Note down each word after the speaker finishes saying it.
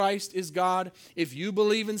Christ is God, if you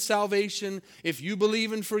believe in salvation, if you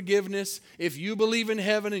believe in forgiveness, if you believe in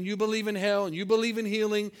heaven and you believe in hell and you believe in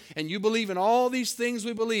healing and you believe in all these things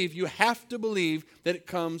we believe, you have to believe that it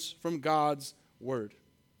comes from God's word.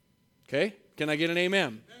 Okay? Can I get an amen?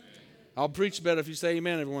 Amen. I'll preach better if you say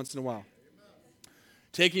amen every once in a while. Amen.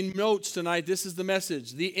 Taking notes tonight, this is the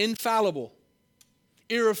message. The infallible,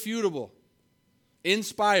 irrefutable,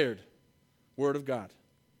 inspired word of God.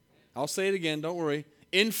 I'll say it again, don't worry.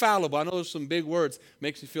 Infallible. I know there's some big words.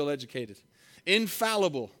 Makes you feel educated.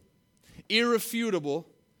 Infallible, irrefutable,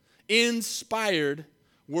 inspired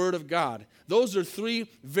word of God. Those are three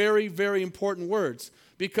very, very important words.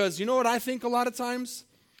 Because you know what I think a lot of times?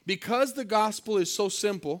 Because the gospel is so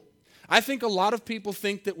simple, I think a lot of people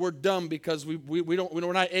think that we're dumb because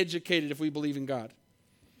we're not educated if we believe in God.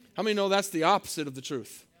 How many know that's the opposite of the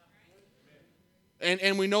truth?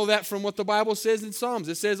 And we know that from what the Bible says in Psalms.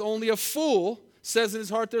 It says only a fool says in his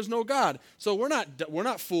heart there's no God. So we're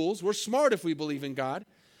not fools. We're smart if we believe in God.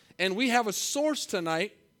 And we have a source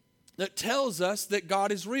tonight that tells us that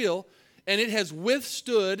God is real, and it has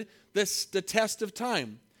withstood the test of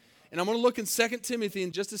time. And I'm going to look in 2 Timothy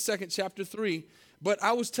in just a second, chapter 3. But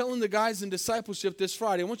I was telling the guys in discipleship this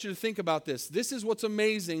Friday, I want you to think about this. This is what's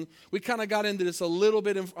amazing. We kind of got into this a little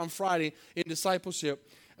bit on Friday in discipleship.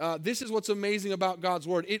 This is what's amazing about God's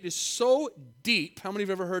word. It is so deep. How many of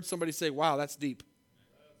you have ever heard somebody say, wow, that's deep?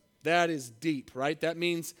 That is deep, right? That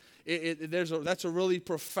means that's a really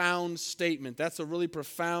profound statement. That's a really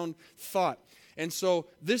profound thought. And so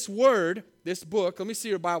this word, this book, let me see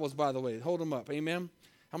your Bibles, by the way. Hold them up, amen?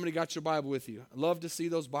 How many got your Bible with you? I love to see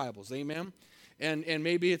those Bibles, amen? And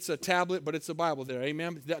maybe it's a tablet, but it's a Bible there,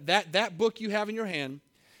 amen? That book you have in your hand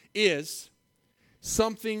is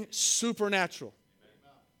something supernatural.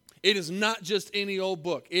 It is not just any old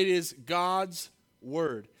book. It is God's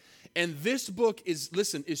word. And this book is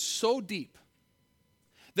so deep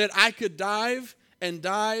that I could dive and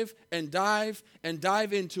dive and dive and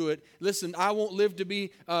dive into it. Listen, I won't live to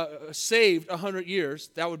be saved 100 years.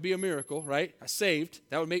 That would be a miracle, right? Saved.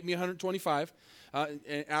 That would make me 125.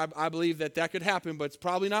 And I believe that could happen, but it's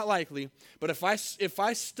probably not likely. But if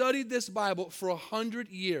I studied this Bible for 100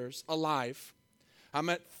 years alive, I'm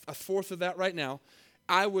at a fourth of that right now,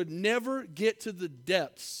 I would never get to the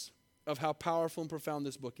depths of how powerful and profound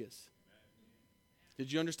this book is.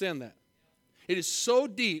 Did you understand that? It is so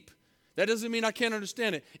deep. That doesn't mean I can't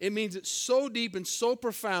understand it. It means it's so deep and so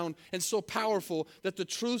profound and so powerful that the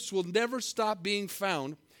truths will never stop being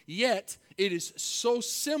found. Yet, it is so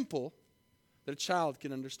simple that a child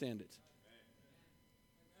can understand it.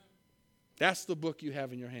 That's the book you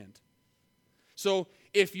have in your hand. So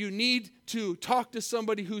if you need to talk to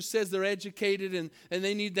somebody who says they're educated and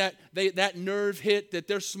they need that nerve hit, that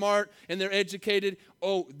they're smart and they're educated,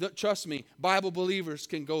 trust me, Bible believers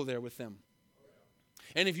can go there with them.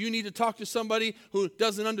 And if you need to talk to somebody who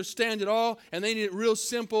doesn't understand it all and they need it real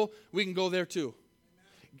simple, we can go there too.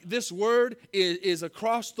 This word is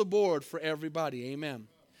across the board for everybody. Amen.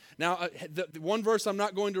 Now, the one verse I'm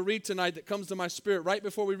not going to read tonight that comes to my spirit right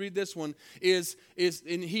before we read this one is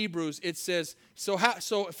in Hebrews. It says,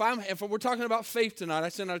 if we're talking about faith tonight, I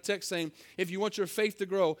sent out a text saying, if you want your faith to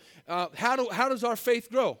grow, how does our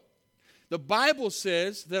faith grow? The Bible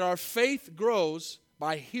says that our faith grows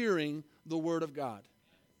by hearing the word of God.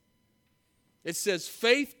 It says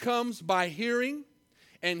faith comes by hearing,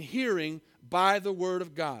 and hearing by the word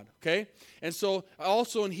of God, okay? And so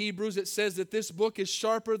also in Hebrews it says that this book is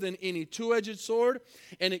sharper than any two-edged sword,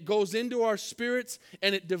 and it goes into our spirits,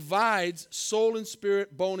 and it divides soul and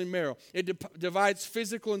spirit, bone and marrow. It divides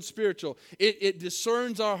physical and spiritual. It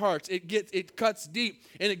discerns our hearts. It cuts deep,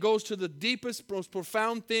 and it goes to the deepest, most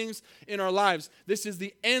profound things in our lives. This is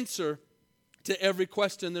the answer to every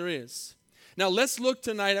question there is. Now let's look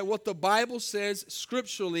tonight at what the Bible says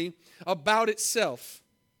scripturally about itself.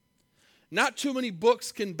 Not too many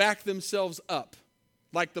books can back themselves up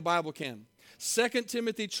like the Bible can. 2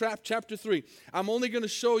 Timothy chapter 3. I'm only going to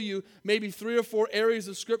show you maybe 3 or 4 areas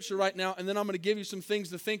of Scripture right now, and then I'm going to give you some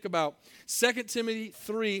things to think about. 2 Timothy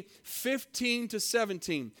 3, 15 to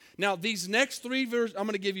 17. Now, these next 3 verses, I'm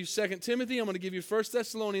going to give you 2 Timothy, I'm going to give you 1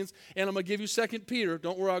 Thessalonians, and I'm going to give you 2 Peter.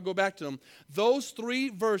 Don't worry, I'll go back to them. Those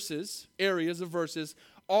 3 areas of verses,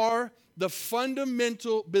 are the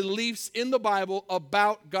fundamental beliefs in the Bible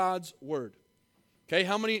about God's word. Okay,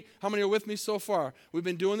 how many are with me so far? We've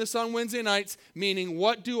been doing this on Wednesday nights, meaning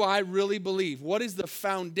what do I really believe? What is the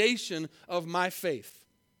foundation of my faith?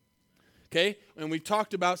 Okay, and we've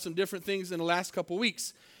talked about some different things in the last couple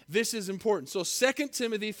weeks. This is important. So 2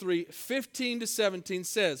 Timothy 3, 15 to 17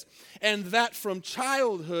 says, and that from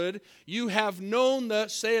childhood you have known the,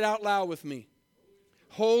 say it out loud with me,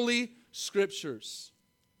 Holy Scriptures.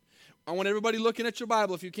 I want everybody looking at your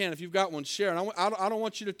Bible if you can. If you've got one, share. And I don't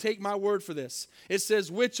want you to take my word for this. It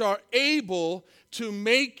says, which are able to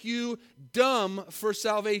make you dumb for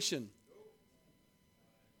salvation.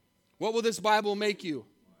 What will this Bible make you?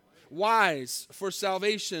 Wise for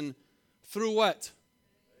salvation through what?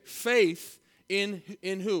 Faith in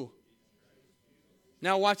who?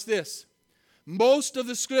 Now watch this. Most of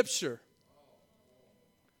the Scripture,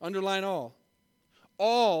 underline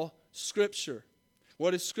all Scripture.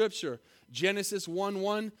 What is Scripture? Genesis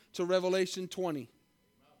 1:1 to Revelation 20.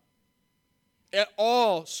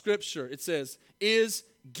 All Scripture, it says, is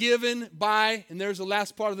given by, and there's the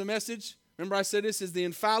last part of the message. Remember I said this is the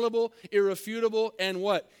infallible, irrefutable, and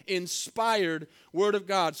what? Inspired Word of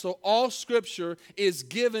God. So all Scripture is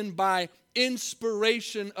given by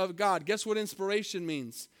inspiration of God. Guess what inspiration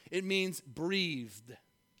means? It means breathed.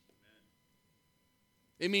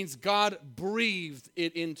 It means God breathed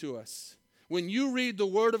it into us. When you read the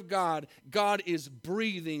Word of God, God is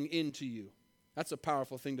breathing into you. That's a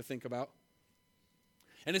powerful thing to think about.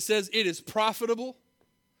 And it says it is profitable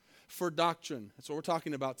for doctrine. That's what we're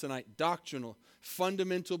talking about tonight. Doctrinal,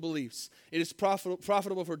 fundamental beliefs. It is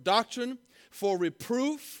profitable for doctrine, for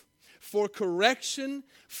reproof, for correction,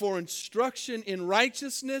 for instruction in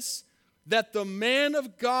righteousness, that the man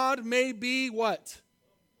of God may be what?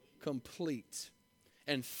 Complete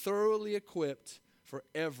and thoroughly equipped for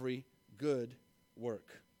every good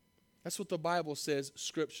work. That's what the Bible says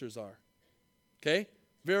Scriptures are. Okay?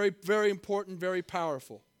 Very, very important, very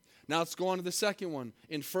powerful. Now let's go on to the second one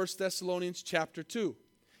in 1 Thessalonians chapter 2.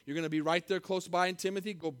 You're going to be right there close by in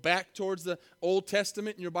Timothy. Go back towards the Old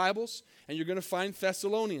Testament in your Bibles, and you're going to find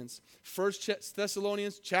Thessalonians. 1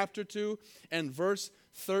 Thessalonians chapter 2 and verse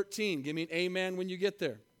 13. Give me an amen when you get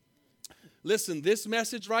there. Listen, this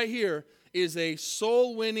message right here is a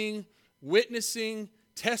soul-winning, witnessing,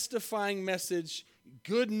 testifying message.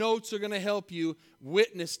 Good notes are going to help you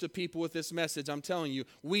witness to people with this message. I'm telling you,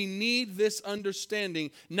 we need this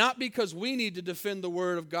understanding, not because we need to defend the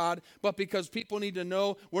Word of God, but because people need to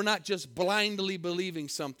know we're not just blindly believing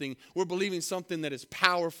something. We're believing something that is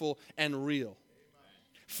powerful and real.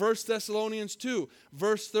 1 Thessalonians 2,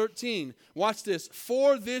 verse 13. Watch this.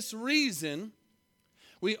 For this reason,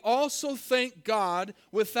 we also thank God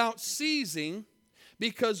without ceasing,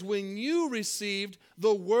 because when you received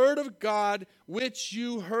the word of God, which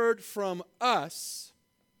you heard from us,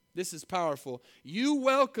 this is powerful, you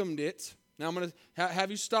welcomed it. Now I'm going to have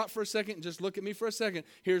you stop for a second and just look at me for a second.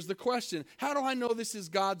 Here's the question. How do I know this is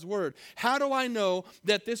God's word? How do I know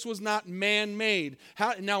that this was not man-made?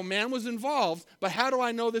 Now man was involved, but how do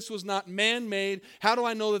I know this was not man-made? How do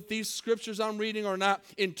I know that these scriptures I'm reading are not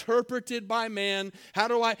interpreted by man?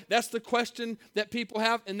 That's the question that people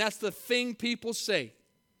have, and that's the thing people say.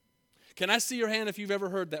 Can I see your hand if you've ever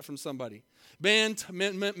heard that from somebody? Man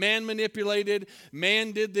manipulated,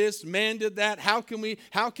 man did this, man did that. How can we,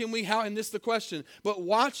 and this is the question. But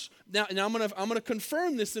watch, now I'm gonna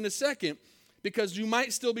confirm this in a second, because you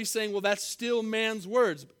might still be saying, well, that's still man's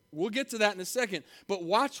words. We'll get to that in a second. But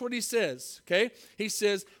watch what he says, okay? He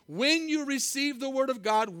says, when you received the word of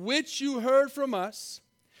God, which you heard from us,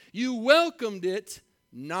 you welcomed it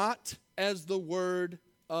not as the word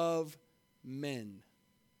of men.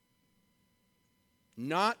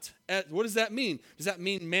 What does that mean? Does that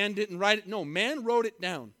mean man didn't write it? No, man wrote it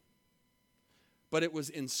down. But it was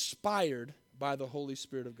inspired by the Holy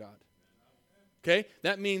Spirit of God. Okay?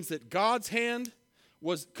 That means that God's hand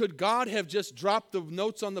could God have just dropped the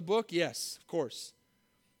notes on the book? Yes, of course.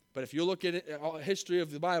 But if you look at history of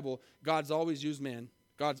the Bible, God's always used man.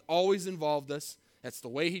 God's always involved us. That's the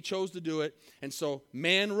way he chose to do it. And so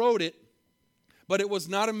man wrote it. But it was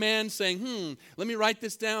not a man saying, let me write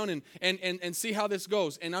this down and see how this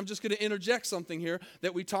goes. And I'm just going to interject something here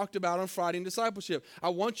that we talked about on Friday in discipleship. I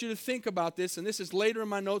want you to think about this, and this is later in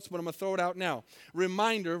my notes, but I'm going to throw it out now.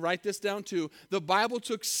 Reminder, write this down too. The Bible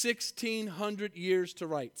took 1,600 years to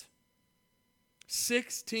write.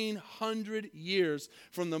 1,600 years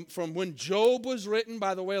from when Job was written.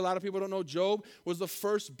 By the way, a lot of people don't know Job was the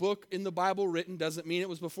first book in the Bible written. Doesn't mean it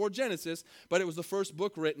was before Genesis, but it was the first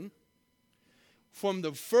book written. From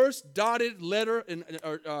the first dotted letter,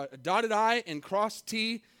 dotted I and cross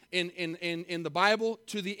T in the Bible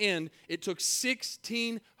to the end, it took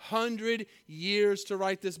 1,600 years to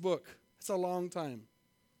write this book. That's a long time.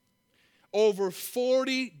 Over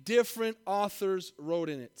 40 different authors wrote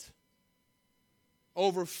in it.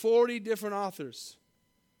 Over 40 different authors.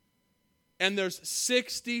 And there's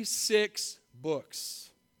 66 books.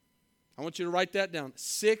 I want you to write that down.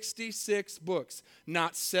 66 books.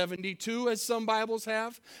 Not 72 as some Bibles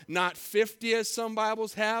have. Not 50 as some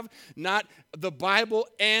Bibles have. Not the Bible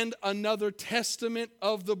and another testament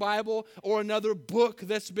of the Bible or another book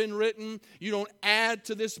that's been written. You don't add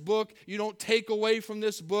to this book. You don't take away from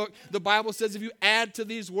this book. The Bible says if you add to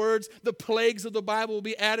these words, the plagues of the Bible will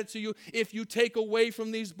be added to you. If you take away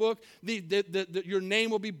from these books, your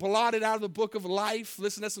name will be blotted out of the book of life.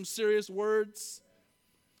 Listen, that's some serious words.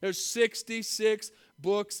 There's 66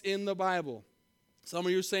 books in the Bible. Some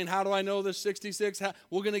of you are saying, how do I know there's 66?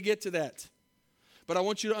 We're going to get to that. But I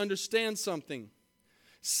want you to understand something.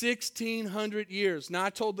 1,600 years. Now, I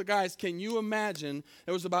told the guys, can you imagine,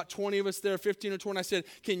 there was about 20 of us there, 15 or 20. I said,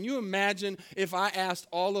 can you imagine if I asked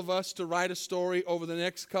all of us to write a story over the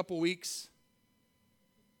next couple weeks?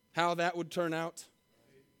 How that would turn out?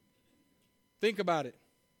 Think about it.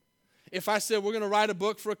 If I said we're going to write a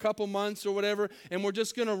book for a couple months or whatever, and we're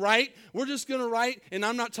just going to write, and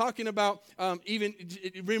I'm not talking about even,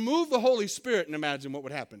 remove the Holy Spirit and imagine what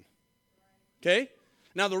would happen. Okay?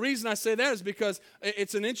 Now, the reason I say that is because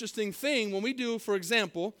it's an interesting thing. When we do, for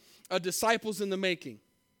example, Disciples in the Making,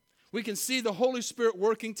 we can see the Holy Spirit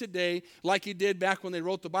working today like he did back when they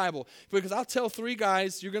wrote the Bible. Because I'll tell 3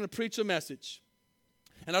 guys, you're going to preach a message.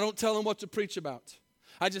 And I don't tell them what to preach about.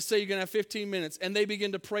 I just say you're going to have 15 minutes, and they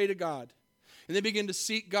begin to pray to God. And they begin to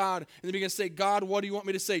seek God, and they begin to say, God, what do you want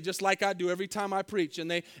me to say? Just like I do every time I preach.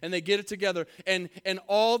 And they get it together. And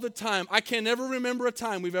all the time, I can never remember a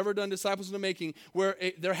time we've ever done Disciples in the Making where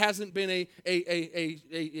there hasn't been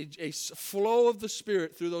a flow of the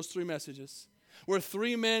Spirit through those 3 messages. Where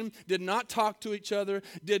 3 men did not talk to each other,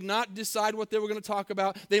 did not decide what they were going to talk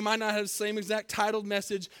about. They might not have the same exact titled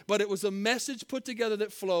message, but it was a message put together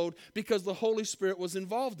that flowed because the Holy Spirit was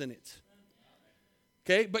involved in it.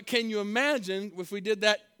 Okay, but can you imagine if we did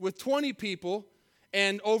that with 20 people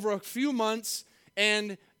and over a few months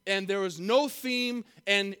and there was no theme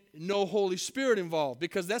and no Holy Spirit involved?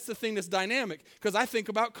 Because that's the thing that's dynamic. Because I think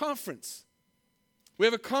about conference. We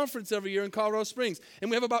have a conference every year in Colorado Springs, and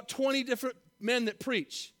we have about 20 different men that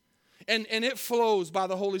preach. And it flows by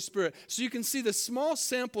the Holy Spirit. So you can see the small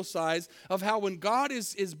sample size of how when God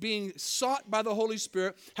is being sought by the Holy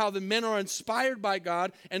Spirit, how the men are inspired by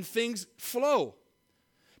God and things flow.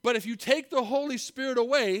 But if you take the Holy Spirit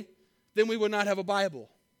away, then we would not have a Bible.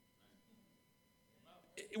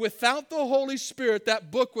 Without the Holy Spirit,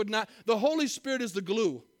 that book would not. The Holy Spirit is the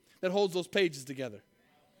glue that holds those pages together.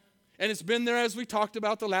 And it's been there, as we talked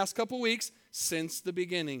about the last couple weeks, since the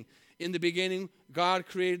beginning. In the beginning, God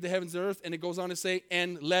created the heavens and earth, and it goes on to say,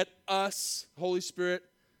 and let us, Holy Spirit,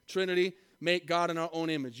 Trinity, make God in our own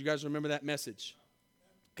image. You guys remember that message?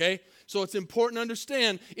 Okay? So it's important to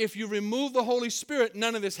understand, if you remove the Holy Spirit,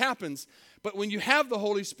 none of this happens. But when you have the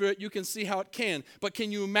Holy Spirit, you can see how it can. But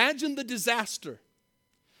can you imagine the disaster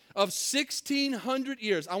of 1,600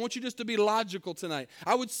 years? I want you just to be logical tonight.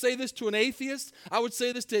 I would say this to an atheist. I would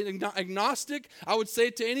say this to an agnostic. I would say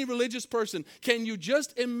it to any religious person. Can you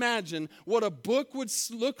just imagine what a book would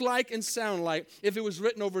look like and sound like if it was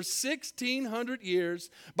written over 1,600 years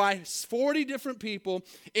by 40 different people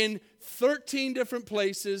in 13 different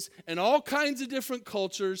places and all kinds of different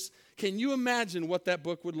cultures? Can you imagine what that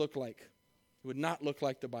book would look like? It would not look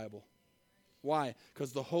like the Bible. Why?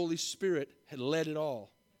 Because the Holy Spirit had led it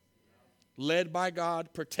all. Led by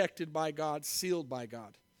God, protected by God, sealed by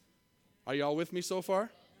God. Are y'all with me so far?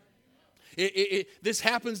 This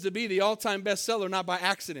happens to be the all-time bestseller, not by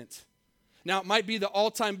accident. Now, it might be the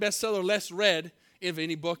all-time bestseller less read of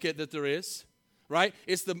any book that there is, right?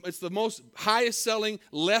 It's the most highest-selling,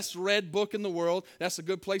 less read book in the world. That's a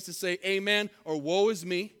good place to say amen or woe is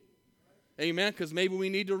me. Amen, because maybe we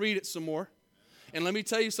need to read it some more. And let me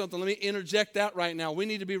tell you something. Let me interject that right now. We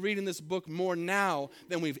need to be reading this book more now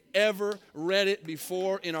than we've ever read it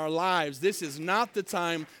before in our lives. This is not the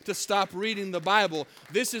time to stop reading the Bible.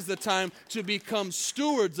 This is the time to become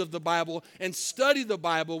stewards of the Bible and study the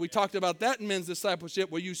Bible. We talked about that in men's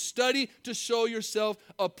discipleship, where you study to show yourself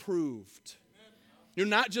approved. You're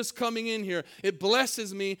not just coming in here. It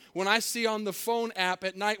blesses me when I see on the phone app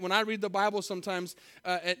at night, when I read the Bible sometimes,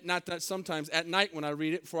 at night when I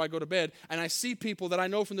read it before I go to bed, and I see people that I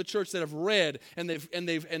know from the church that have read and they've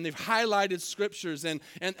highlighted scriptures, and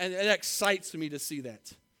it excites me to see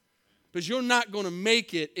that. Because you're not going to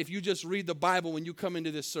make it if you just read the Bible when you come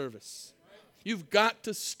into this service. You've got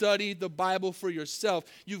to study the Bible for yourself.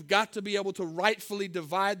 You've got to be able to rightfully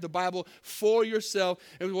divide the Bible for yourself.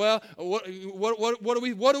 And well,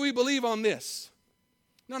 what do we believe on this?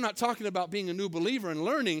 No, I'm not talking about being a new believer and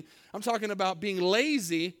learning. I'm talking about being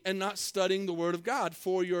lazy and not studying the Word of God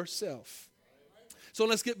for yourself. So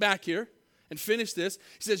let's get back here. and finish this.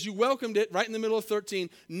 He says, you welcomed it, right in the middle of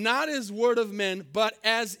 13, not as word of men, but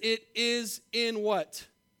as it is in what?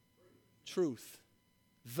 Truth.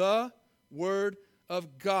 The word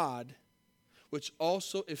of God, which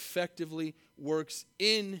also effectively works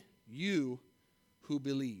in you who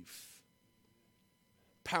believe.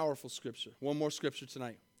 Powerful scripture. One more scripture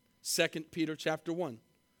tonight. 2 Peter chapter 1.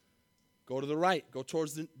 Go to the right. Go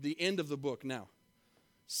towards the end of the book now.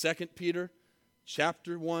 2 Peter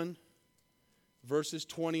chapter 1, verses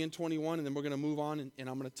 20 and 21. And then we're going to move on, and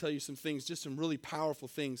I'm going to tell you some things, just some really powerful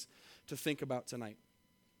things to think about tonight.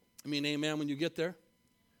 I mean, amen when you get there.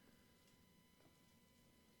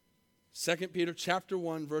 2 Peter chapter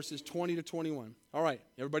 1, verses 20 to 21. All right,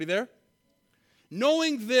 everybody there?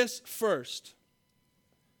 Knowing this first,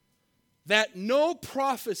 that no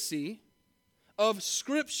prophecy of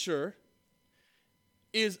Scripture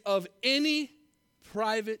is of any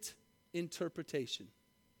private interpretation.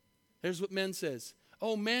 Here's what men says.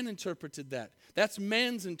 Oh, man interpreted that. That's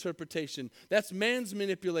man's interpretation. That's man's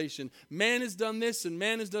manipulation. Man has done this and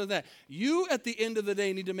man has done that. You, at the end of the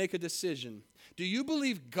day, need to make a decision. Do you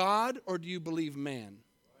believe God or do you believe man?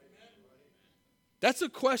 That's a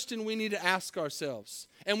question we need to ask ourselves.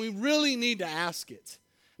 And we really need to ask it.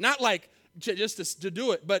 Not like just to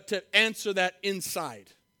do it, but to answer that inside.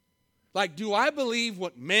 Like, do I believe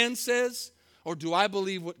what man says or do I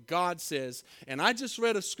believe what God says? And I just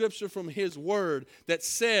read a scripture from his word that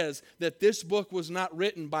says that this book was not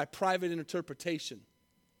written by private interpretation.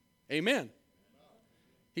 Amen.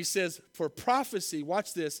 He says, for prophecy,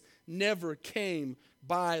 watch this, never came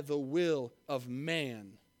by the will of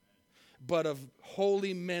man, but of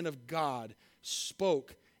holy men of God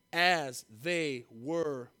spoke as they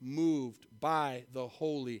were moved by the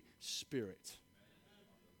Holy Spirit.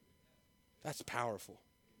 That's powerful.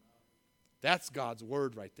 That's God's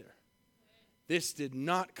word right there. This did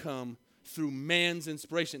not come through man's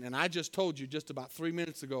inspiration. And I just told you just about 3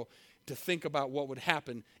 minutes ago to think about what would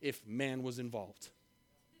happen if man was involved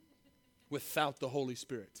without the Holy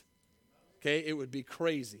Spirit. Okay, it would be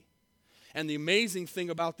crazy. And the amazing thing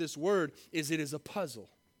about this word is it is a puzzle.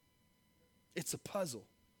 It's a puzzle.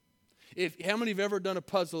 How many have ever done a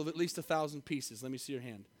puzzle of at least 1,000 pieces? Let me see your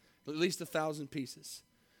hand. At least 1,000 pieces.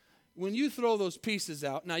 When you throw those pieces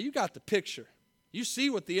out, now you got the picture. You see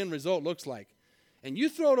what the end result looks like. And you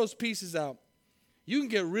throw those pieces out, you can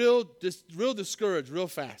get real discouraged real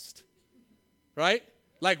fast. Right?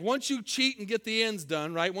 Like once you cheat and get the ends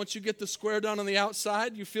done, right? Once you get the square done on the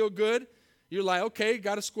outside, you feel good. You're like, okay,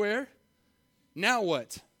 got a square. Now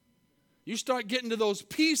what? You start getting to those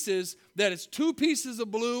pieces that it's 2 pieces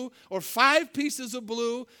of blue or 5 pieces of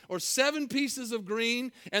blue or 7 pieces of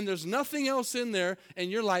green and there's nothing else in there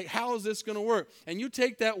and you're like, how is this going to work? And you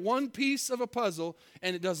take that one piece of a puzzle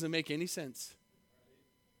and it doesn't make any sense.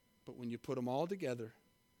 But when you put them all together,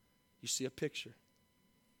 you see a picture.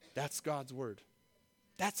 That's God's word.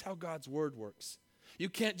 That's how God's word works. You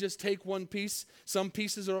can't just take one piece. Some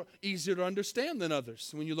pieces are easier to understand than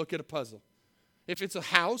others when you look at a puzzle. If it's a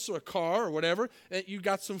house or a car or whatever, you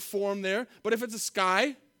got some form there. But if it's a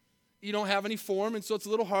sky, you don't have any form, and so it's a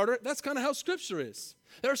little harder. That's kind of how Scripture is.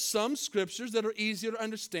 There are some Scriptures that are easier to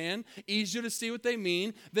understand, easier to see what they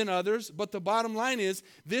mean than others. But the bottom line is,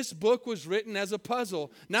 this book was written as a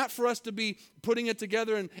puzzle, not for us to be putting it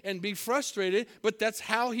together and be frustrated, but that's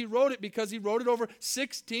how he wrote it, because he wrote it over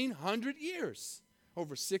 1,600 years.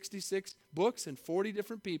 Over 66 books and 40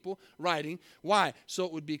 different people writing. Why? So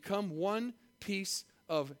it would become one piece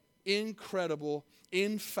of incredible,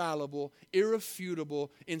 infallible,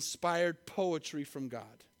 irrefutable, inspired poetry from God.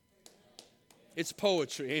 It's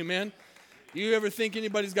poetry, amen? You ever think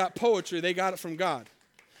anybody's got poetry, they got it from God.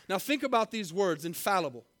 Now think about these words,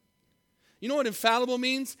 infallible. You know what infallible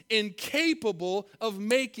means? Incapable of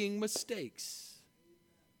making mistakes.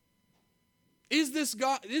 Is this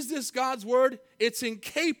God's word? It's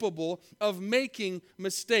incapable of making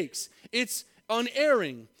mistakes. It's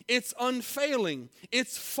unerring. It's unfailing.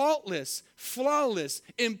 It's faultless, flawless,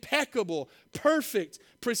 impeccable, perfect,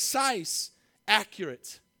 precise,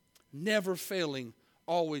 accurate, never failing,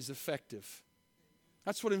 always effective.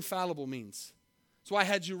 That's what infallible means. That's why I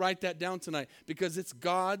had you write that down tonight, because it's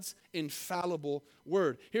God's infallible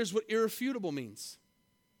word. Here's what irrefutable means.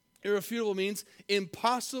 Irrefutable means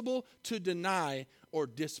impossible to deny or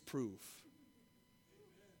disprove.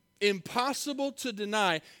 Impossible to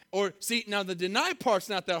deny. Or, see, now the deny part's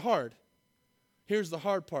not that hard. Here's the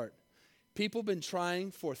hard part. People have been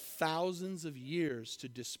trying for thousands of years to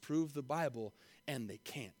disprove the Bible, and they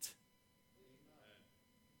can't.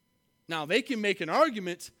 Now, they can make an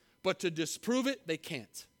argument, but to disprove it, they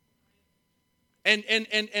can't. And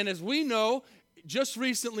as we know, just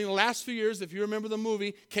recently, in the last few years, if you remember the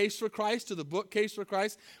movie Case for Christ or the book Case for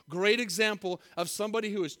Christ, great example of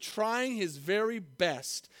somebody who is trying his very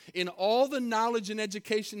best in all the knowledge and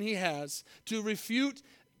education he has to refute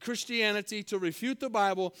Christianity, to refute the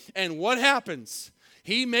Bible, and what happens?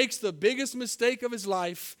 He makes the biggest mistake of his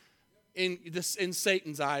life in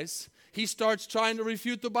Satan's eyes. He starts trying to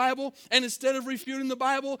refute the Bible, and instead of refuting the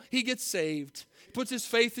Bible, he gets saved. He puts his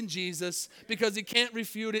faith in Jesus because he can't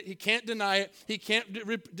refute it, he can't deny it, he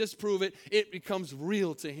can't disprove it. It becomes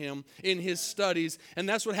real to him in his studies, and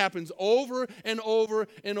that's what happens over and over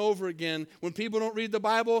and over again. When people don't read the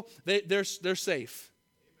Bible, they're safe.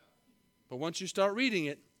 But once you start reading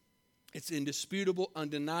it, it's indisputable,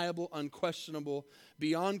 undeniable, unquestionable,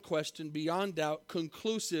 beyond question, beyond doubt,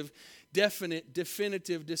 conclusive, definite,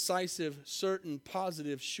 definitive, decisive, certain,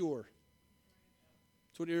 positive, sure.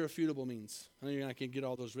 That's what irrefutable means. I know you're not going to get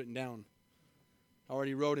all those written down. I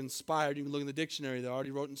already wrote inspired. You can look in the dictionary. They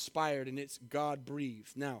already wrote inspired, and it's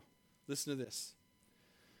God-breathed. Now, listen to this.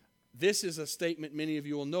 This is a statement many of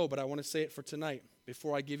you will know, but I want to say it for tonight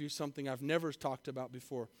before I give you something I've never talked about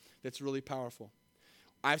before that's really powerful.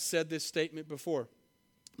 I've said this statement before.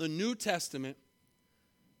 The New Testament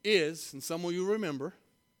is, and some of you remember,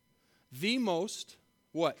 the most,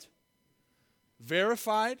 what?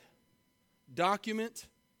 Verified document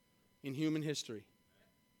in human history.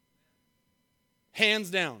 Hands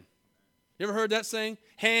down. You ever heard that saying?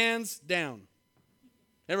 Hands down.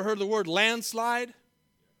 Ever heard the word landslide?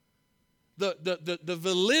 The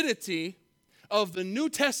validity of the New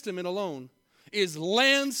Testament alone is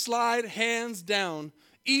landslide, hands down,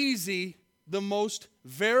 easy, the most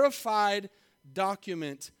verified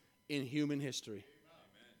document in human history.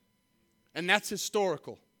 And that's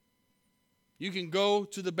historical. You can go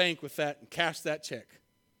to the bank with that and cash that check.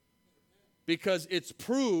 Because it's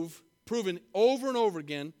proven over and over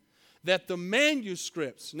again that the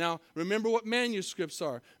manuscripts, now remember what manuscripts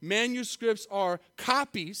are. Manuscripts are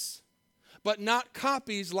copies, but not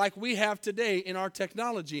copies like we have today in our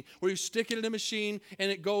technology, where you stick it in a machine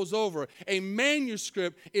and it goes over. A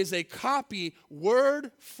manuscript is a copy, word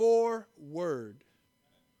for word,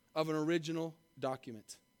 of an original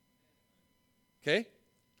document. Okay?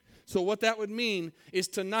 So what that would mean is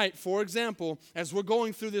tonight, for example, as we're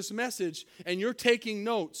going through this message and you're taking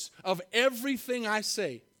notes of everything I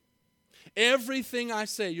say,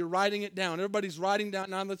 you're writing it down. Everybody's writing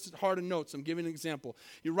down. Now that's hard in notes. I'm giving an example.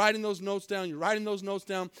 You're writing those notes down. You're writing those notes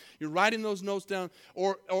down.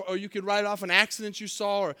 Or you could write off an accident you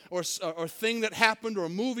saw or thing that happened or a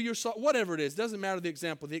movie you saw. Whatever it is. Doesn't matter the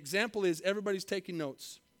example. The example is everybody's taking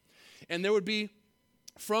notes. And there would be,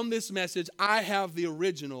 from this message, I have the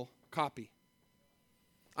original copy.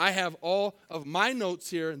 I have all of my notes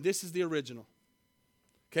here, and this is the original.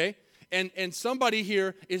 Okay? And somebody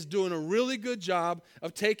here is doing a really good job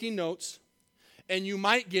of taking notes, and you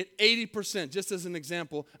might get 80%, just as an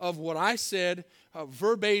example, of what I said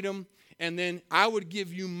verbatim, and then I would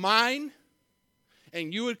give you mine,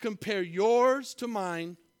 and you would compare yours to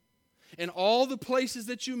mine, and all the places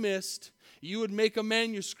that you missed, you would make a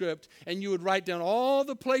manuscript, and you would write down all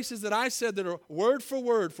the places that I said that are word for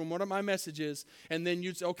word from one of my messages, and then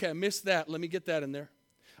you'd say, okay, I missed that, let me get that in there.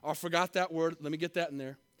 Or I forgot that word, let me get that in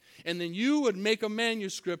there. And then you would make a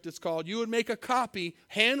manuscript, you would make a copy,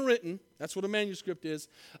 handwritten, that's what a manuscript is,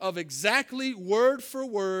 of exactly word for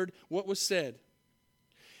word what was said.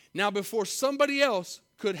 Now, before somebody else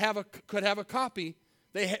could have a copy,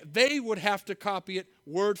 they would have to copy it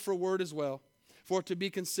word for word as well for it to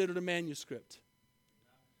be considered a manuscript.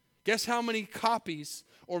 Guess how many copies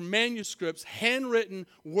or manuscripts, handwritten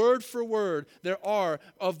word for word, there are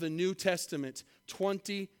of the New Testament?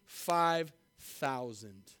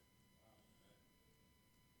 25,000.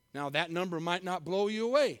 Now, that number might not blow you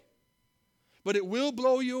away, but it will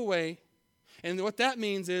blow you away. And what that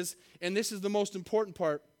means is, and this is the most important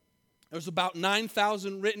part, there's about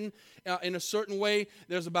 9,000 written in a certain way.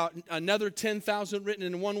 There's about another 10,000 written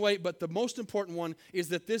in one way. But the most important one is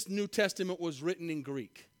that this New Testament was written in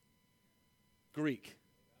Greek. Greek.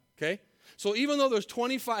 Okay? So even though there's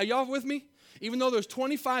 25, are y'all with me? Even though there's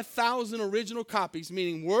 25,000 original copies,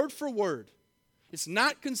 meaning word for word, it's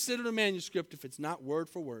not considered a manuscript if it's not word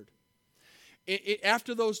for word.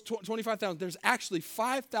 After those 25,000, there's actually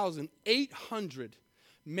 5,800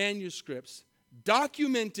 manuscripts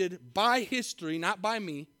documented by history, not by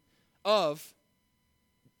me, of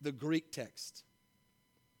the Greek text.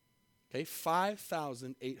 Okay,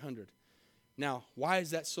 5,800. Now, why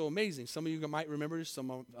is that so amazing? Some of you might remember this, some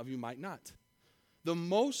of you might not.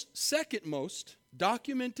 The second most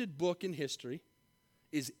documented book in history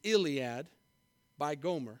is Iliad by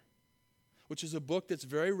Gomer, which is a book that's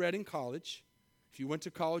very read in college. If you went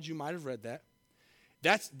to college, you might have read that.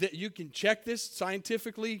 You can check this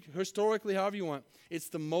scientifically, historically, however you want. It's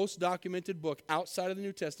the most documented book outside of the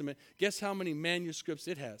New Testament. Guess how many manuscripts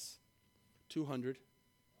it has? 200.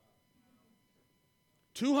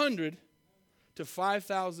 200 to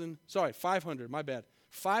 5,000, 500, my bad.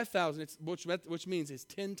 5,000, which means it's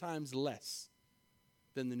 10 times less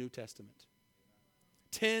than the New Testament.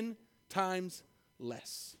 10 times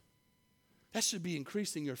less. That should be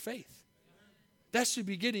increasing your faith. That should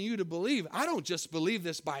be getting you to believe. I don't just believe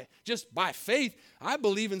this by faith. I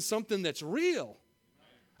believe in something that's real.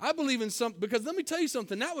 I believe in something, because let me tell you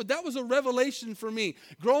something. That was a revelation for me.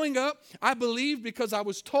 Growing up, I believed because I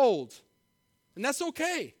was told. And that's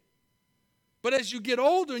okay. But as you get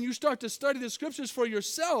older and you start to study the scriptures for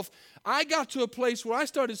yourself, I got to a place where I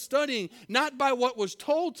started studying not by what was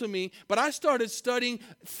told to me, but I started studying,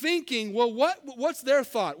 thinking, well, what's their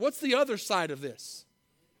thought? What's the other side of this?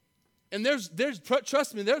 And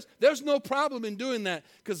trust me, there's no problem in doing that,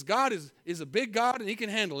 because God is a big God and He can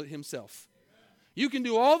handle it Himself. You can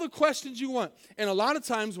do all the questions you want. And a lot of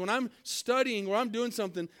times when I'm studying or I'm doing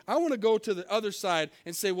something, I want to go to the other side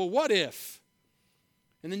and say, well, what if?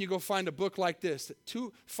 And then you go find a book like this,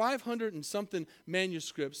 500 and something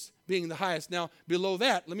manuscripts being the highest. Now, below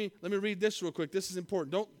that, let me read this real quick. This is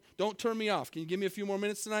important. Don't turn me off. Can you give me a few more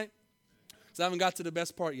minutes tonight? Because I haven't got to the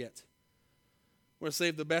best part yet. We're going to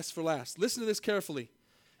save the best for last. Listen to this carefully.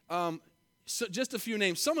 So just a few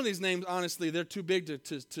names. Some of these names, honestly, they're too big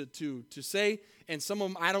to say, and some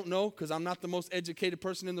of them I don't know because I'm not the most educated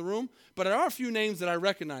person in the room. But there are a few names that I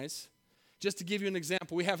recognize. Just to give you an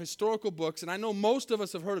example, we have historical books, and I know most of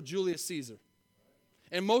us have heard of Julius Caesar.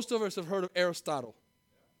 And most of us have heard of Aristotle.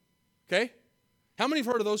 Okay? How many have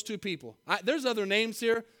heard of those two people? There's other names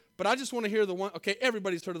here, but I just want to hear the one. Okay,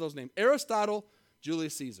 everybody's heard of those names. Aristotle,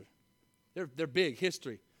 Julius Caesar. They're big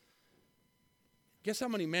history. Guess how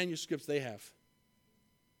many manuscripts they have?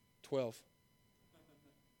 12.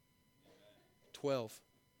 12.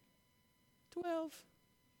 12.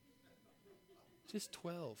 Just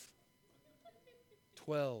 12.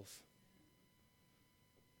 12.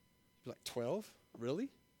 You're like, 12? Really?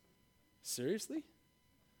 Seriously?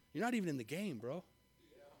 You're not even in the game, bro.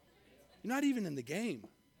 You're not even in the game.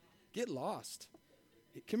 Get lost.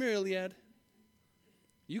 Come here, Iliad.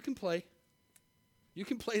 You can play. You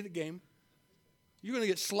can play the game. You're going to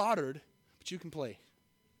get slaughtered, but you can play.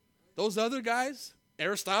 Those other guys,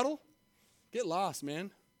 Aristotle, get lost,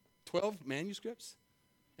 man. 12 manuscripts.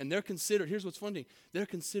 And they're considered, here's what's funny, they're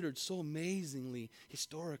considered so amazingly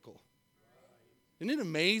historical. Isn't it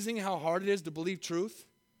amazing how hard it is to believe truth?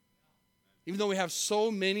 Even though we have so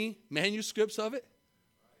many manuscripts of it.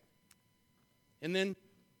 And then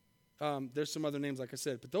there's some other names, like I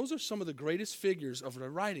said. But those are some of the greatest figures of the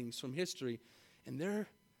writings from history. And they're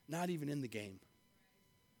not even in the game.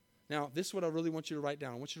 Now, this is what I really want you to write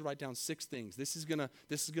down. I want you to write down 6 things. This is gonna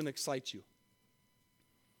excite you.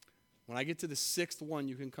 When I get to the 6th one,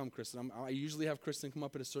 you can come, Kristen. I usually have Kristen come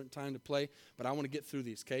up at a certain time to play, but I want to get through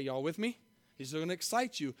these, okay? Y'all with me? These are going to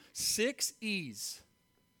excite you. 6 E's.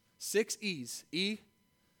 6 E's. E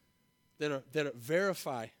that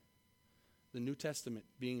verify the New Testament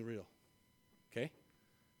being real, okay?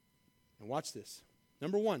 And watch this.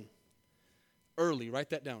 Number 1, early. Write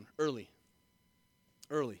that down. Early.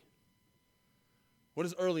 Early. What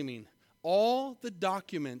does early mean? All the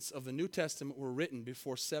documents of the New Testament were written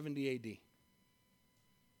before 70 AD.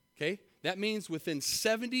 Okay? That means within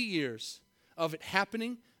 70 years of it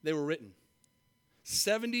happening, they were written.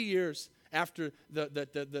 70 years after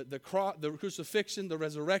the crucifixion, the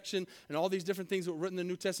resurrection, and all these different things that were written in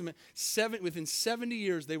the New Testament, within 70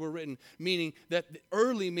 years they were written, meaning that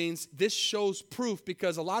early means this shows proof,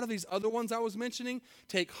 because a lot of these other ones I was mentioning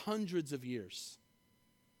take hundreds of years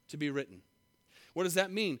to be written. What does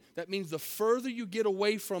that mean? That means the further you get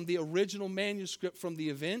away from the original manuscript from the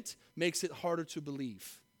event makes it harder to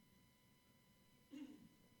believe.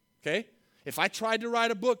 Okay? If I tried to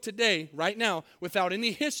write a book today, right now, without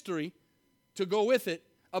any history to go with it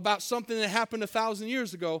about something that happened 1,000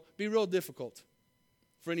 years ago, it'd be real difficult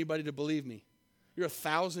for anybody to believe me. You're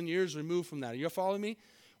 1,000 years removed from that. Are you following me?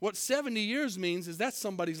 What 70 years means is that's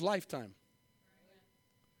somebody's lifetime.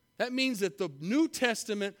 That means that the New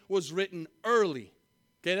Testament was written early.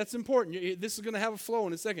 Okay, that's important. This is going to have a flow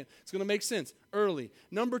in a second. It's going to make sense. Early.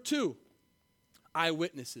 Number 2,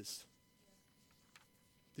 eyewitnesses.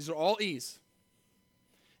 These are all E's.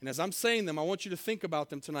 And as I'm saying them, I want you to think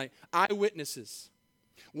about them tonight. Eyewitnesses.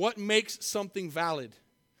 What makes something valid?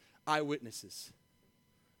 Eyewitnesses.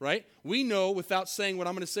 Right? We know, without saying what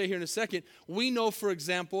I'm going to say here in a second, we know, for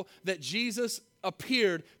example, that Jesus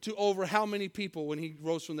appeared to over how many people when he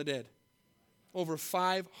rose from the dead? over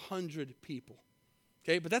 500 people.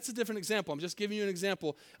 Okay, but that's a different example. I'm just giving you an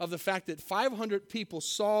example of the fact that 500 people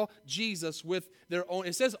saw Jesus with their own.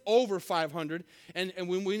 It says over 500, and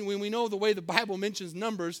when we know the way the Bible mentions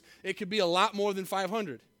numbers, it could be a lot more than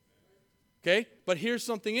 500. Okay, but here's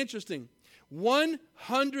something interesting.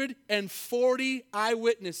 140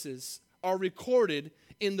 eyewitnesses are recorded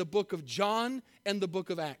in the book of John and the book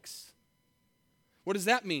of Acts. What does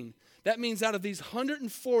that mean? That means out of these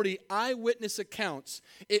 140 eyewitness accounts,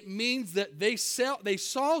 it means that they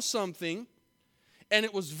saw something and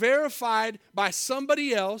it was verified by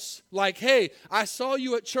somebody else, like, hey, I saw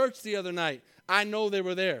you at church the other night. I know they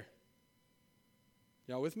were there.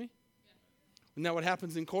 Y'all with me? Isn't that what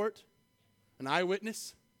happens in court? An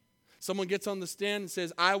eyewitness? Someone gets on the stand and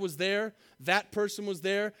says, I was there, that person was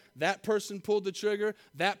there, that person pulled the trigger,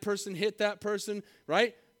 that person hit that person,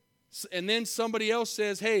 right? And then somebody else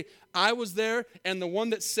says, hey, I was there, and the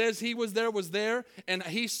one that says he was there, and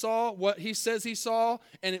he saw what he says he saw,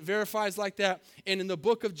 and it verifies like that. And in the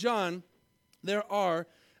book of John, there are,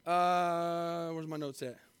 where's my notes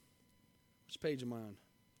at? Which page am I on?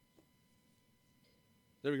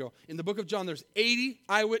 There we go. In the book of John, there's 80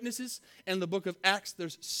 eyewitnesses, and in the book of Acts,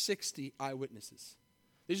 there's 60 eyewitnesses.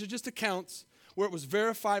 These are just accounts where it was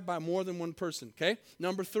verified by more than one person, okay?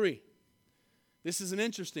 Number 3. This is an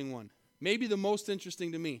interesting one. Maybe the most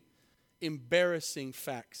interesting to me. Embarrassing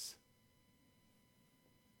facts.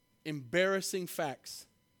 Embarrassing facts.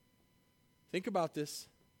 Think about this.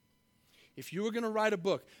 If you were going to write a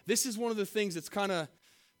book, this is one of the things that's kind of,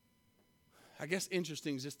 I guess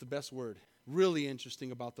interesting is just the best word. Really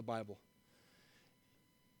interesting about the Bible.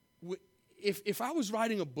 If I was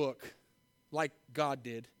writing a book like God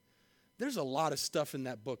did, there's a lot of stuff in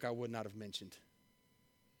that book I would not have mentioned.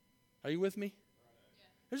 Are you with me?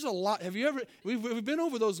 There's a lot. Have you ever, we've been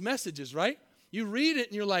over those messages, right? You read it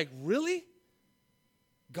and you're like, really?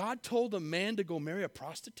 God told a man to go marry a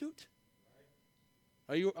prostitute?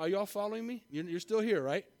 Are you all following me? You're still here,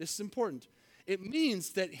 right? This is important. It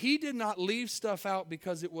means that he did not leave stuff out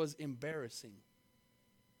because it was embarrassing.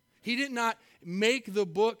 He did not make the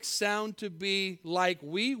book sound to be like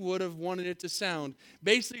we would have wanted it to sound.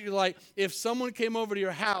 Basically, like if someone came over to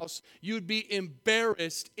your house, you'd be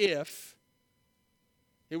embarrassed if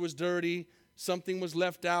it was dirty, something was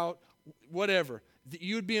left out, whatever.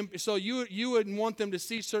 You wouldn't want them to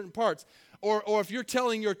see certain parts. Or if you're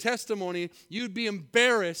telling your testimony, you'd be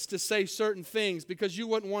embarrassed to say certain things because you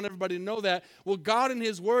wouldn't want everybody to know that. Well, God in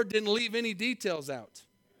His Word didn't leave any details out.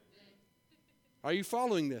 Are you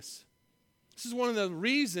following this? This is one of the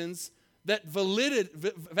reasons that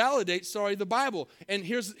validates the Bible. And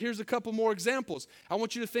here's a couple more examples. I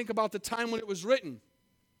want you to think about the time when it was written.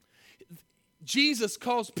 Jesus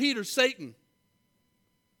calls Peter Satan.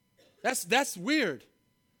 That's weird.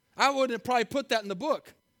 I wouldn't have probably put that in the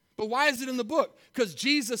book. But why is it in the book? Because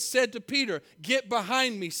Jesus said to Peter, get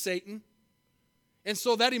behind me, Satan. And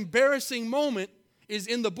so that embarrassing moment is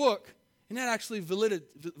in the book, and that actually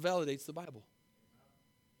validates the Bible.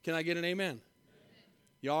 Can I get an amen?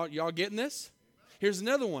 Y'all getting this? Here's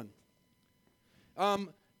another one.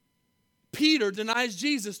 Peter denies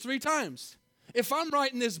Jesus 3 times. If I'm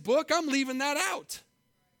writing this book, I'm leaving that out.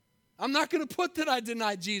 I'm not going to put that I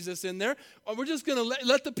denied Jesus in there. We're just going to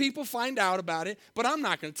let the people find out about it. But I'm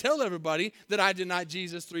not going to tell everybody that I denied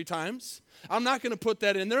Jesus 3 times. I'm not going to put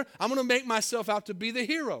that in there. I'm going to make myself out to be the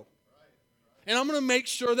hero. And I'm going to make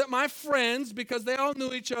sure that my friends, because they all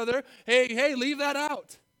knew each other, hey, leave that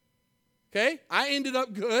out. Okay? I ended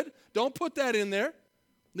up good. Don't put that in there.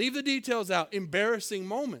 Leave the details out. Embarrassing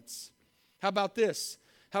moments. How about this?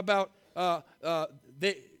 How about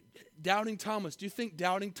Doubting Thomas. Do you think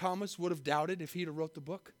Doubting Thomas would have doubted if he'd have wrote the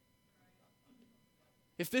book?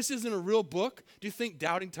 If this isn't a real book, do you think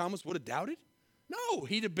Doubting Thomas would have doubted? No,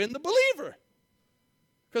 he'd have been the believer.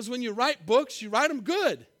 Because when you write books, you write them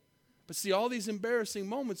good. But see, all these embarrassing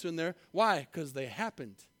moments in there. Why? Because they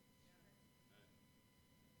happened.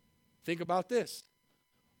 Think about this.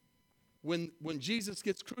 When Jesus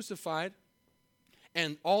gets crucified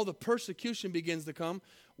and all the persecution begins to come,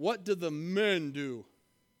 what do the men do?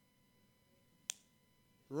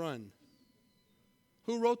 Run.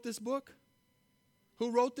 Who wrote this book?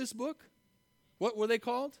 Who wrote this book? What were they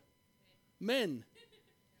called? Men.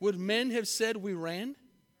 Would men have said we ran?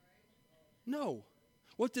 No.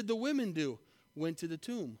 What did the women do? Went to the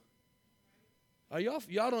tomb. I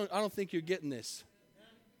don't think you're getting this.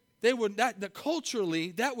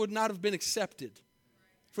 Culturally, that would not have been accepted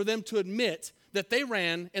for them to admit that they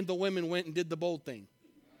ran and the women went and did the bold thing.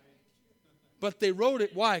 But they wrote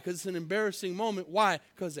it. Why? Because it's an embarrassing moment. Why?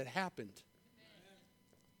 Because it happened.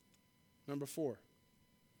 Number 4.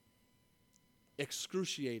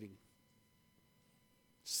 excruciating.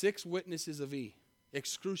 6 witnesses of E,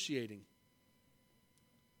 excruciating.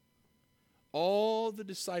 All the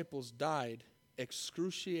disciples died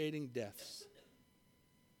excruciating deaths.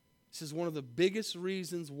 This is one of the biggest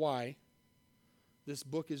reasons why this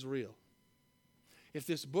book is real. If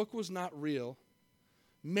this book was not real,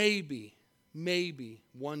 maybe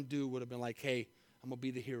one dude would have been like, hey, I'm going to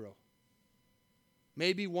be the hero.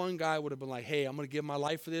 Maybe one guy would have been like, hey, I'm going to give my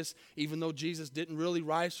life for this, even though Jesus didn't really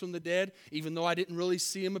rise from the dead, even though I didn't really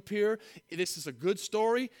see him appear. This is a good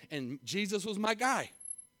story, and Jesus was my guy.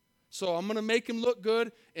 So I'm going to make him look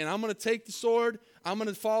good, and I'm going to take the sword, I'm going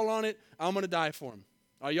to fall on it, I'm going to die for him.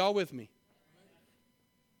 Are y'all with me?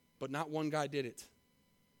 But not one guy did it.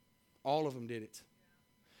 All of them did it.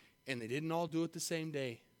 And they didn't all do it the same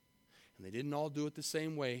day. And they didn't all do it the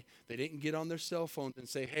same way. They didn't get on their cell phones and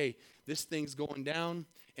say, hey, this thing's going down,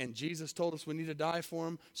 and Jesus told us we need to die for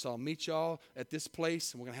him, so I'll meet y'all at this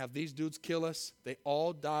place, and we're going to have these dudes kill us. They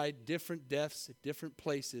all died different deaths at different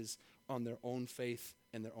places on their own faith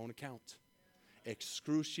and their own account.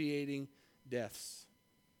 Excruciating deaths.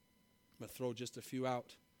 I'm going to throw just a few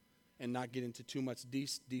out and not get into too much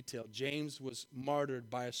detail. James was martyred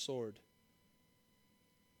by a sword.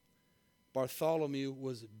 Bartholomew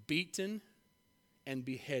was beaten and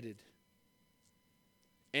beheaded.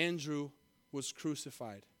 Andrew was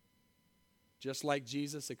crucified. Just like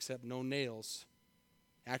Jesus, except no nails.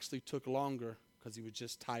 Actually took longer because he was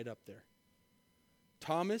just tied up there.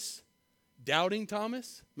 Thomas, doubting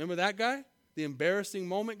Thomas, remember that guy? The embarrassing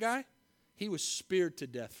moment guy? He was speared to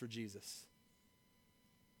death for Jesus.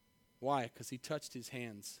 Why? Because he touched his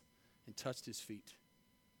hands and touched his feet.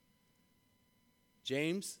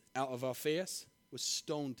 James, out of Alphaeus, was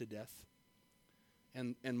stoned to death.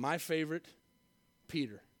 And my favorite,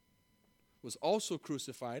 Peter, was also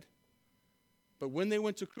crucified. But when they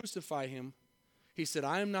went to crucify him, he said,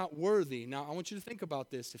 I am not worthy. Now, I want you to think about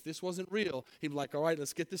this. If this wasn't real, he'd be like, all right,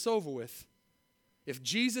 let's get this over with. If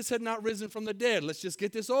Jesus had not risen from the dead, let's just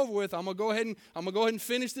get this over with. I'm going to go ahead and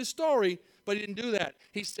finish this story. But he didn't do that.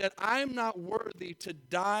 He said, I'm not worthy to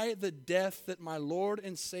die the death that my Lord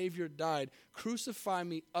and Savior died. Crucify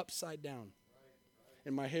me upside down.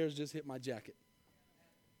 And my hair's just hit my jacket.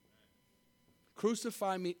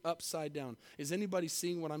 Crucify me upside down. Is anybody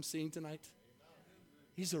seeing what I'm seeing tonight?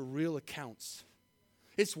 These are real accounts.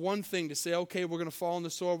 It's one thing to say, okay, we're going to fall on the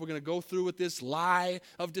sword. We're going to go through with this lie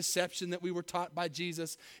of deception that we were taught by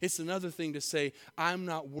Jesus. It's another thing to say, I'm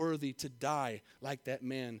not worthy to die like that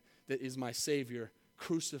man that is my Savior.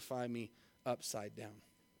 Crucify me upside down.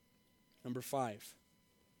 Number 5,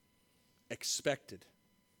 expected.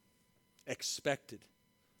 Expected.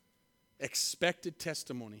 Expected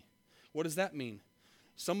testimony. What does that mean?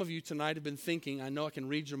 Some of you tonight have been thinking, I know I can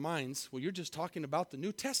read your minds. Well, you're just talking about the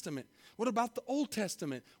New Testament. What about the Old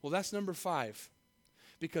Testament? Well, that's number 5.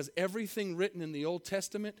 Because everything written in the Old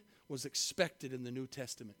Testament was expected in the New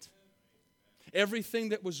Testament. Everything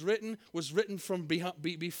that was written from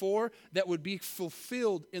before that would be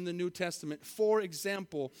fulfilled in the New Testament. For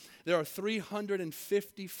example, there are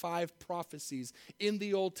 355 prophecies in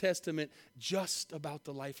the Old Testament just about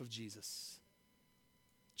the life of Jesus.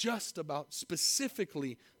 Just about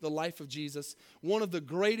specifically the life of Jesus. One of the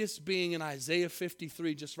greatest being in Isaiah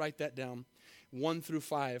 53, just write that down, 1 through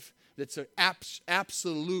 5. That's an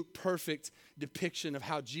absolute perfect depiction of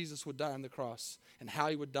how Jesus would die on the cross and how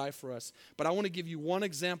he would die for us. But I want to give you one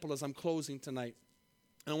example as I'm closing tonight.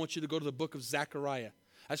 And I want you to go to the book of Zechariah.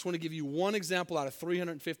 I just want to give you one example out of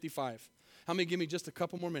 355. How many give me just a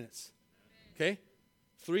couple more minutes? Okay?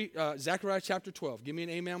 Zechariah chapter 12. Give me an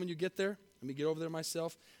amen when you get there. Let me get over there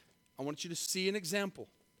myself. I want you to see an example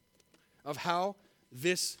of how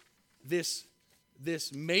this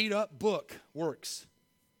made-up book works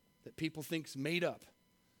that people think's made up.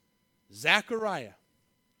 Zechariah,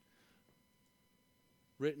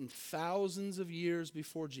 written thousands of years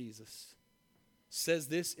before Jesus, says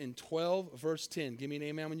this in 12 verse 10. Give me an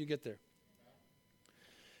amen when you get there.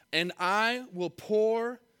 And I will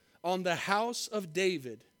pour on the house of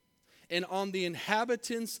David and on the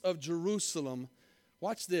inhabitants of Jerusalem,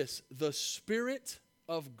 watch this, the Spirit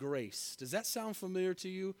of grace. Does that sound familiar to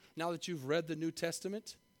you now that you've read the New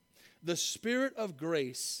Testament? The Spirit of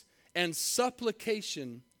grace and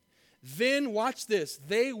supplication. Then, watch this,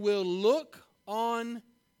 they will look on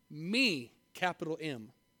me, capital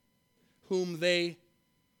M, whom they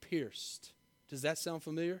pierced. Does that sound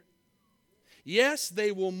familiar? Yes,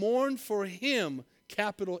 they will mourn for him,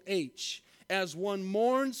 capital H, as one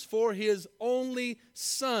mourns for his only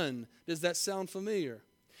son. Does that sound familiar?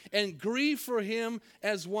 And grieve for him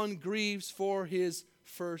as one grieves for his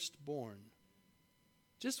firstborn.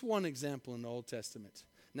 Just one example in the Old Testament.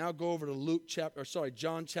 Now go over to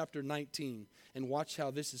John chapter 19 and watch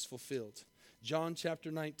how this is fulfilled. John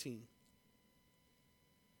chapter 19.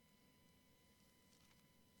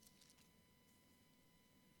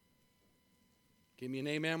 Give me an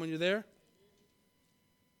amen when you're there.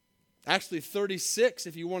 Actually, 36,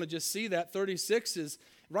 if you want to just see that, 36 is,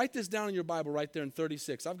 write this down in your Bible right there in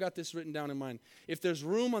 36. I've got this written down in mine. If there's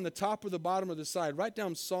room on the top or the bottom or the side, write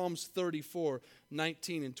down Psalms 34,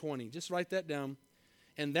 19 and 20. Just write that down.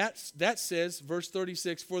 And that says, verse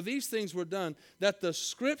 36, for these things were done, that the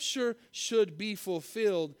scripture should be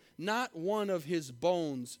fulfilled, not one of his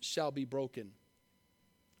bones shall be broken.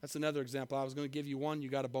 That's another example. I was going to give you one, you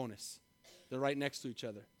got a bonus. They're right next to each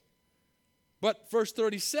other. But verse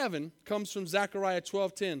 37 comes from Zechariah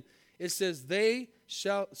 12:10. It says,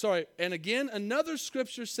 and again, another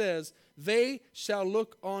scripture says, they shall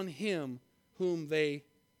look on him whom they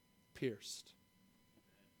pierced.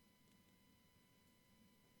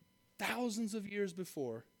 Thousands of years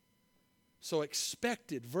before. So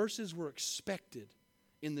verses were expected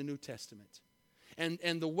in the New Testament.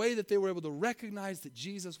 And the way that they were able to recognize that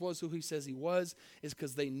Jesus was who he says he was is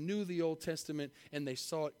because they knew the Old Testament and they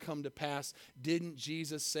saw it come to pass. Didn't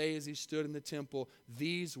Jesus say as he stood in the temple,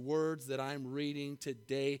 these words that I'm reading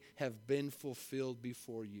today have been fulfilled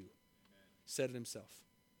before you? Amen. Said it himself.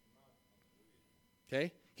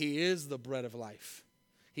 Okay? He is the bread of life.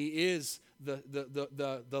 He is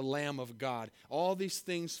the Lamb of God. All these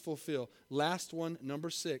things fulfill. Last one,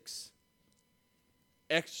 number 6.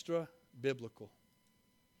 Extra biblical.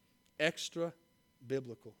 Extra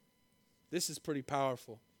biblical. This is pretty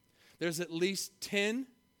powerful. There's at least 10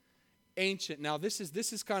 ancient. Now this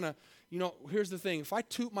is kind of, here's the thing. If I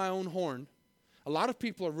toot my own horn, a lot of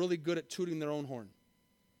people are really good at tooting their own horn.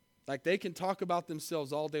 Like they can talk about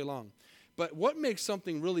themselves all day long. But what makes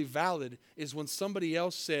something really valid is when somebody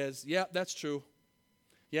else says, yeah, that's true.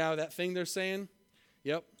 Yeah, that thing they're saying,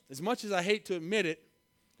 yep. As much as I hate to admit it,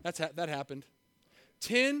 that happened.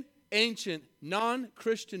 10 ancient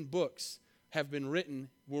non-Christian books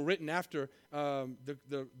were written after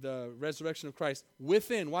the resurrection of Christ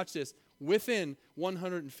within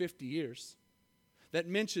 150 years. That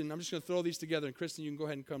mention, I'm just going to throw these together, and Kristen, you can go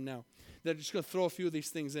ahead and come now. They're just going to throw a few of these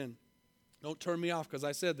things in. Don't turn me off because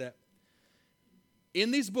I said that.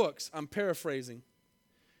 In these books, I'm paraphrasing,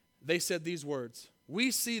 they said these words. We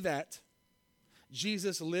see that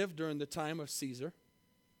Jesus lived during the time of Caesar.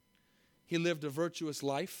 He lived a virtuous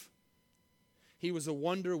life. He was a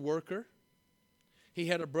wonder worker. He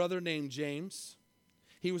had a brother named James.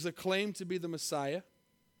 He was acclaimed to be the Messiah.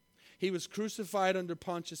 He was crucified under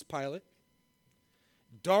Pontius Pilate.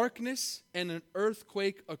 Darkness and an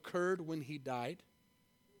earthquake occurred when he died.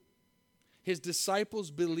 His disciples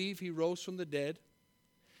believe he rose from the dead.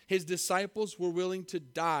 His disciples were willing to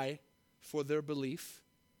die for their belief.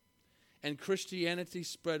 And Christianity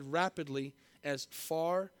spread rapidly as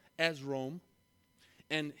far as Rome.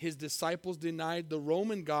 And his disciples denied the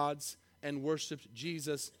Roman gods and worshiped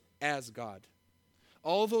Jesus as God.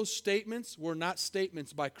 All those statements were not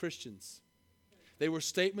statements by Christians. They were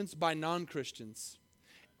statements by non-Christians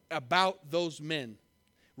about those men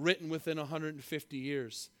written within 150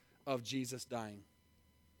 years of Jesus dying.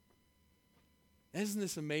 Isn't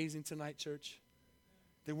this amazing tonight, church?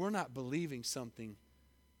 That we're not believing something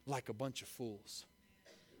like a bunch of fools.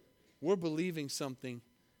 We're believing something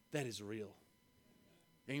that is real.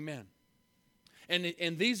 Amen.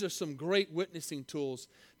 And these are some great witnessing tools,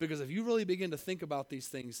 because if you really begin to think about these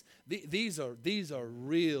things, these are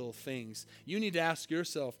real things. You need to ask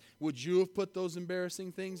yourself, would you have put those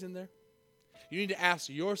embarrassing things in there? You need to ask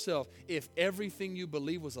yourself, if everything you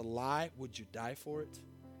believe was a lie, would you die for it?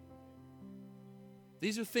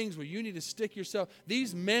 These are things where you need to stick yourself.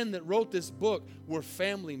 These men that wrote this book were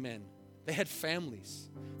family men. They had families.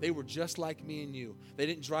 They were just like me and you. They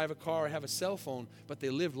didn't drive a car or have a cell phone, but they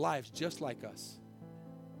lived lives just like us.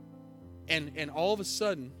 And all of a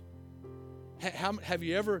sudden, have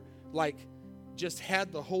you ever just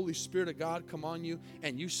had the Holy Spirit of God come on you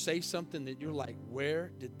and you say something that you're like,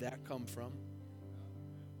 where did that come from?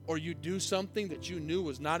 Or you do something that you knew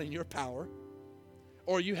was not in your power.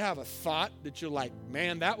 Or you have a thought that you're like,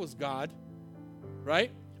 man, that was God,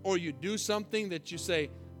 right? Or you do something that you say,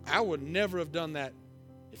 I would never have done that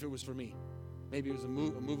if it was for me. Maybe it was a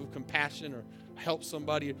move of compassion or help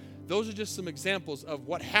somebody. Those are just some examples of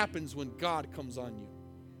what happens when God comes on you.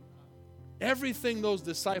 Everything those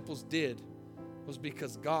disciples did was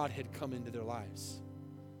because God had come into their lives.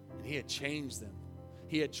 And he had changed them.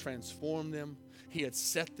 He had transformed them. He had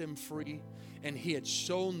set them free. And he had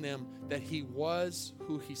shown them that he was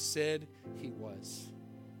who he said he was.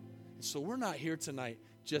 So we're not here tonight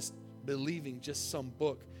just believing just some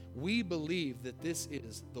book. We believe that this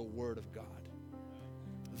is the Word of God.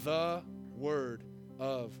 The Word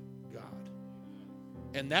of God.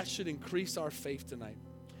 And that should increase our faith tonight.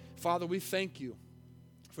 Father, we thank you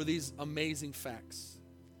for these amazing facts.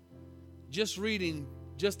 Just reading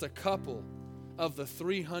just a couple of the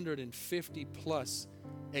 350 plus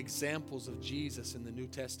examples of Jesus in the New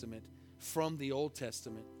Testament from the Old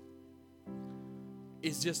Testament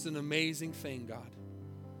is just an amazing thing, God.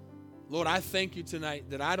 Lord, I thank you tonight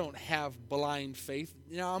that I don't have blind faith.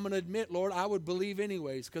 You know, I'm going to admit, Lord, I would believe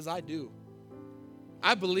anyways, because I do.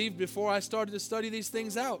 I believed before I started to study these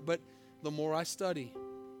things out, but the more I study,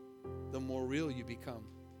 the more real you become.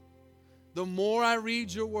 The more I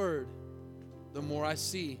read your word, the more I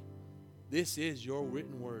see this is your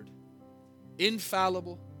written word.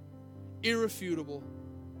 Infallible, irrefutable,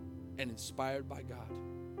 and inspired by God.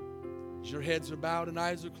 As your heads are bowed and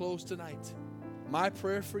eyes are closed tonight, my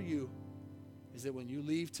prayer for you is that when you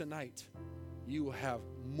leave tonight, you will have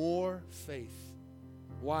more faith.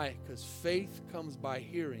 Why? Because faith comes by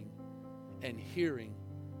hearing, and hearing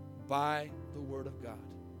by the word of God.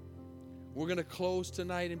 We're going to close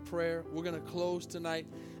tonight in prayer. We're going to close tonight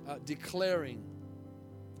declaring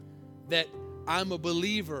that I'm a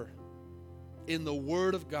believer in the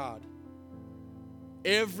word of God.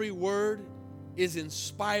 Every word is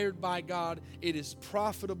inspired by God. It is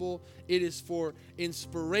profitable. It is for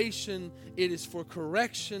inspiration. It is for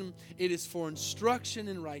correction. It is for instruction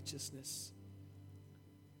in righteousness.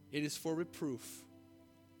 It is for reproof,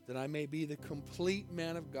 that I may be the complete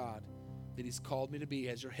man of God that He's called me to be.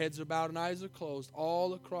 As your heads are bowed and eyes are closed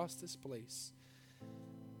all across this place,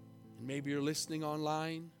 and maybe you're listening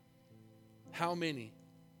online, how many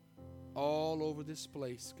all over this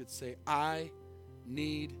place could say, I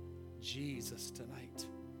need Jesus tonight.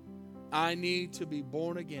 I need to be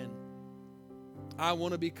born again. I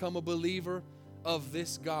want to become a believer of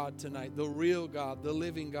this God tonight, the real God, the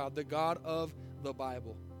living God, the God of the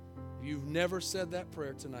Bible. If you've never said that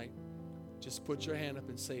prayer tonight, just put your hand up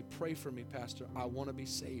and say, pray for me, Pastor. I want to be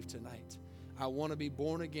saved tonight. I want to be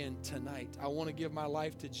born again tonight. I want to give my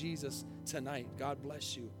life to Jesus tonight. God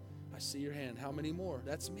bless you. I see your hand. How many more?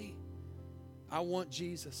 That's me. I want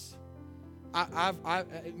Jesus.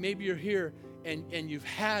 Maybe you're here and you've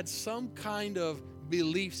had some kind of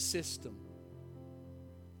belief system.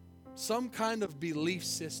 Some kind of belief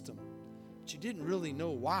system. But you didn't really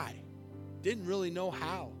know why. Didn't really know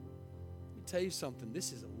how. Let me tell you something.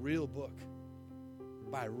 This is a real book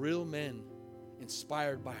by real men,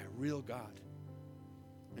 inspired by a real God.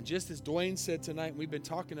 And just as Dwayne said tonight, we've been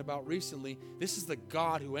talking about recently, this is the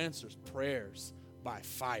God who answers prayers by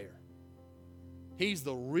fire. He's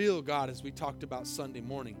the real God, as we talked about Sunday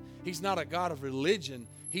morning. He's not a God of religion.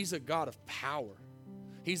 He's a God of power.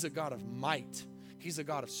 He's a God of might. He's a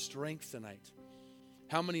God of strength tonight.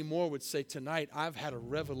 How many more would say tonight, I've had a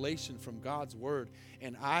revelation from God's word,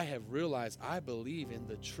 and I have realized I believe in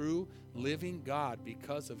the true living God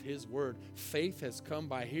because of His word. Faith has come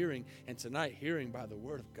by hearing, and tonight hearing by the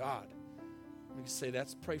word of God. We can say,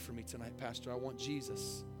 that's pray for me tonight, Pastor. I want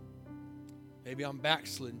Jesus. Maybe I'm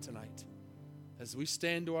backslidden tonight. As we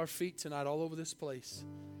stand to our feet tonight all over this place,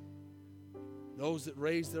 those that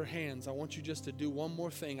raise their hands, I want you just to do one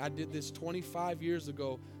more thing. I did this 25 years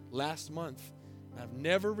ago last month. I've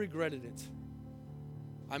never regretted it.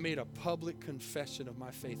 I made a public confession of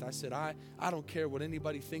my faith. I said, I don't care what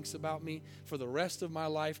anybody thinks about me. For the rest of my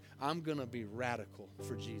life, I'm going to be radical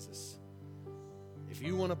for Jesus. If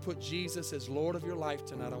you want to put Jesus as Lord of your life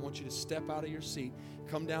tonight, I want you to step out of your seat.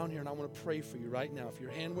 Come down here, and I want to pray for you right now. If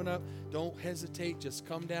your hand went up, don't hesitate. Just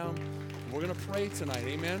come down. We're going to pray tonight.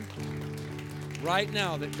 Amen. Right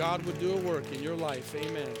now, that God would do a work in your life.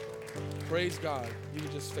 Amen. Praise God. You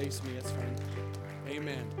can just face me. It's fine.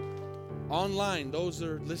 Amen. Online, those that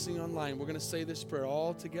are listening online, we're going to say this prayer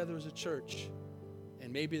all together as a church.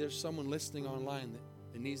 And maybe there's someone listening online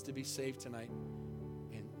that needs to be saved tonight.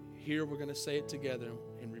 And here we're going to say it together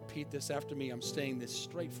and repeat this after me. I'm saying this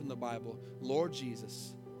straight from the Bible. Lord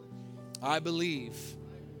Jesus, I believe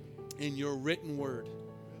in your written word,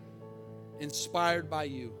 inspired by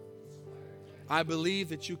you. I believe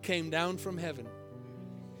that you came down from heaven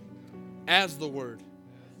as the word,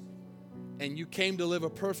 and you came to live a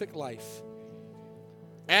perfect life,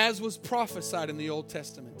 as was prophesied in the Old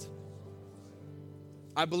Testament.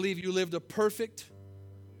 I believe you lived a perfect,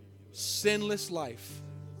 sinless life,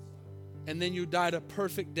 and then you died a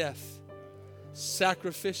perfect death,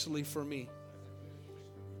 sacrificially for me,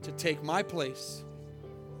 to take my place,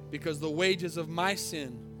 because the wages of my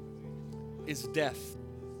sin is death,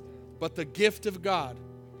 but the gift of God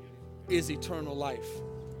is eternal life.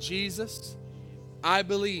 Jesus, I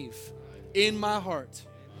believe in my heart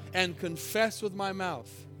and confess with my mouth,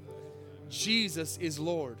 Jesus is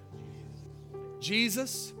Lord.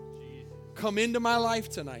 Jesus, come into my life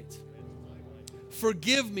tonight.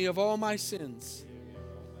 Forgive me of all my sins,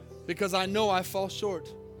 because I know I fall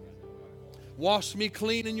short. Wash me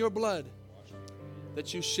clean in your blood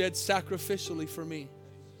that you shed sacrificially for me.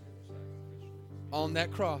 On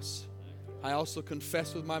that cross, I also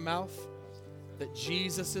confess with my mouth that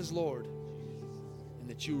Jesus is Lord, and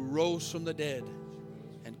that you rose from the dead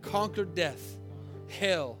and conquered death,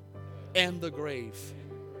 hell, and the grave,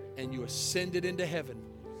 and you ascended into heaven,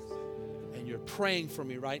 and you're praying for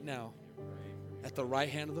me right now at the right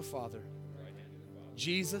hand of the Father.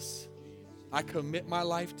 Jesus, I commit my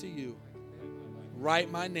life to you. Write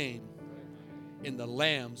my name in the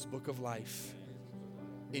Lamb's book of life.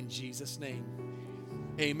 In Jesus' name,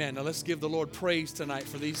 amen. Now let's give the Lord praise tonight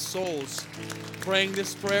for these souls praying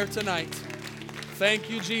this prayer tonight. Thank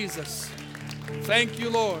you, Jesus. Thank you,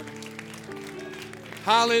 Lord.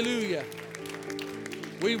 Hallelujah.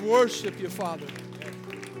 We worship you, Father.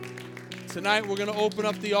 Tonight we're going to open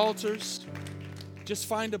up the altars. Just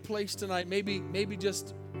find a place tonight. Maybe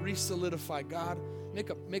just re-solidify. God,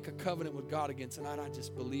 make a covenant with God again tonight. I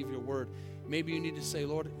just believe your word. Maybe you need to say,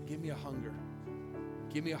 Lord, give me a hunger.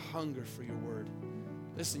 Give me a hunger for your word.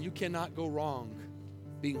 Listen, you cannot go wrong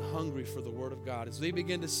being hungry for the word of God. As they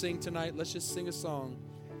begin to sing tonight, let's just sing a song.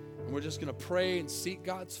 And we're just going to pray and seek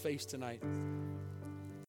God's face tonight.